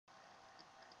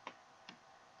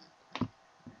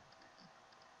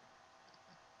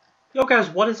Yo guys,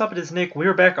 what is up? It is Nick.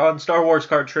 We're back on Star Wars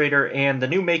Card Trader, and the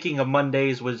new Making of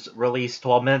Mondays was released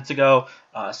 12 minutes ago.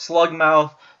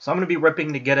 Slugmouth, so I'm going to be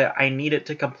ripping to get it. I need it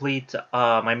to complete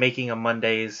my Making of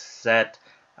Mondays set.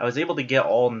 I was able to get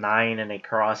all 9 in a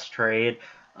cross trade,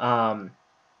 but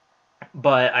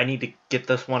I need to get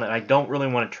this one, and I don't really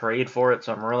want to trade for it,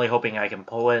 so I'm really hoping I can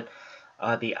pull it.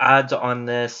 The odds on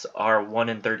this are 1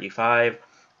 in 35.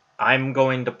 I'm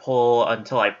going to pull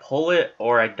until I pull it,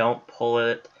 or I don't pull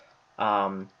it.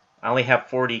 I only have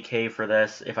 40k for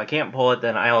this. If I can't pull it,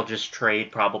 then I'll just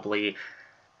trade probably.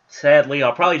 Sadly,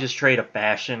 I'll probably just trade a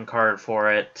fashion card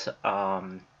for it,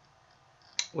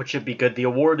 which should be good. The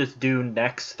award is due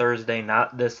next Thursday,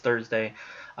 not this Thursday,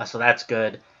 so that's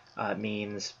good. It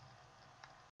means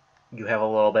you have a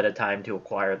little bit of time to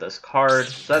acquire this card,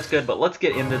 so that's good. But let's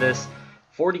get into this.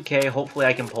 40k, hopefully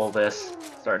I can pull this.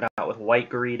 Starting out with White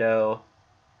Greedo.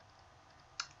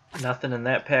 Nothing in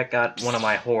that pack. Got one of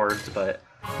my hordes, but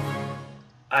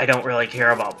I don't really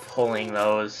care about pulling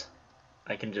those.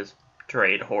 I can just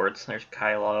trade hordes. There's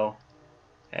Kylo.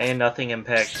 And nothing in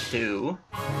pack 2.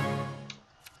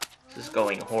 This is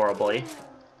going horribly.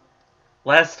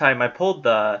 Last time I pulled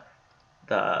the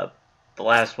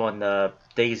last one, the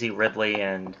Daisy Ridley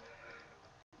and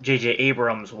J.J.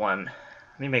 Abrams one.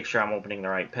 Let me make sure I'm opening the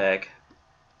right pack.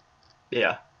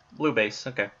 Yeah, blue base.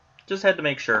 Okay. Just had to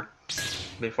make sure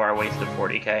before I wasted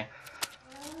 40k.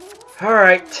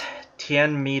 Alright.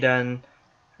 Tien Medan,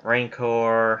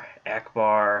 Rancor,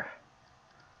 Akbar,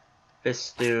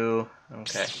 Fistu.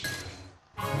 Okay.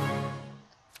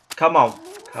 Come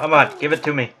on, give it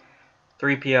to me.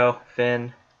 3PO,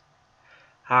 Finn,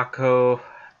 Hako,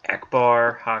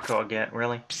 Akbar, Hako again,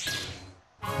 really?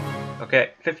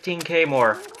 Okay, 15k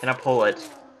more. Can I pull it?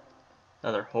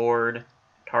 Another Horde,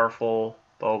 Tarful,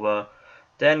 Boba,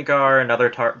 Dengar, another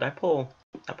Did I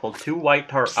pulled 2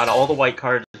 white out of all the white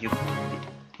cards you... I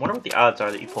wonder what the odds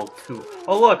are that you pulled 2.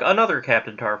 Oh look, another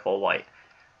Captain Tarful white.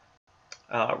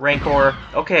 Rancor.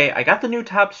 Okay, I got the new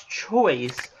Top's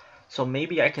Choice, so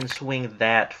maybe I can swing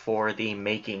that for the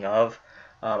making of.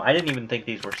 I didn't even think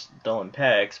these were still in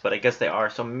packs, but I guess they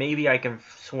are, so maybe I can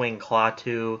swing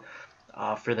Klaatu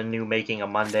for the new Making of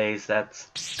Mondays. That's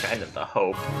kind of the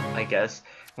hope, I guess.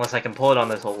 Unless I can pull it on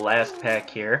this last pack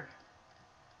here.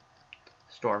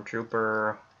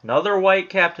 Stormtrooper, another white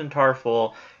Captain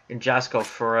Tarful, and Jasko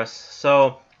Furus.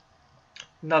 So,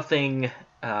 nothing,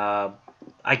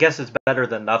 I guess it's better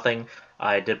than nothing.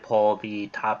 I did pull the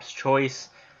Top's Choice.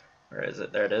 Where is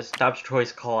it? There it is. Top's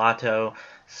Choice Kalato.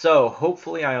 So,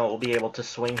 hopefully I will be able to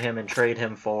swing him and trade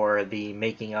him for the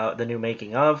new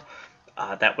making of.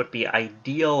 That would be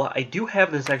ideal. I do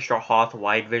have this extra Hoth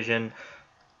Wide Vision.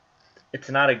 It's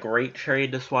not a great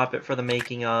trade to swap it for the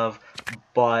making of,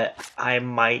 but I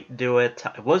might do it.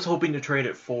 I was hoping to trade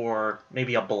it for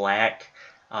maybe a black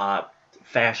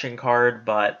fashion card,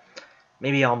 but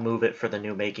maybe I'll move it for the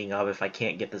new making of if I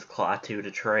can't get this Klaatu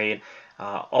to trade.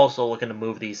 Also looking to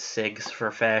move these SIGs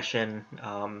for fashion.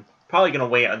 Probably going to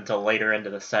wait until later into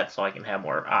the set so I can have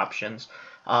more options.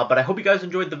 But I hope you guys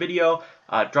enjoyed the video.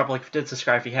 Drop a like if you did,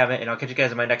 subscribe if you haven't, and I'll catch you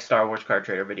guys in my next Star Wars Card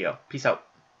Trader video. Peace out.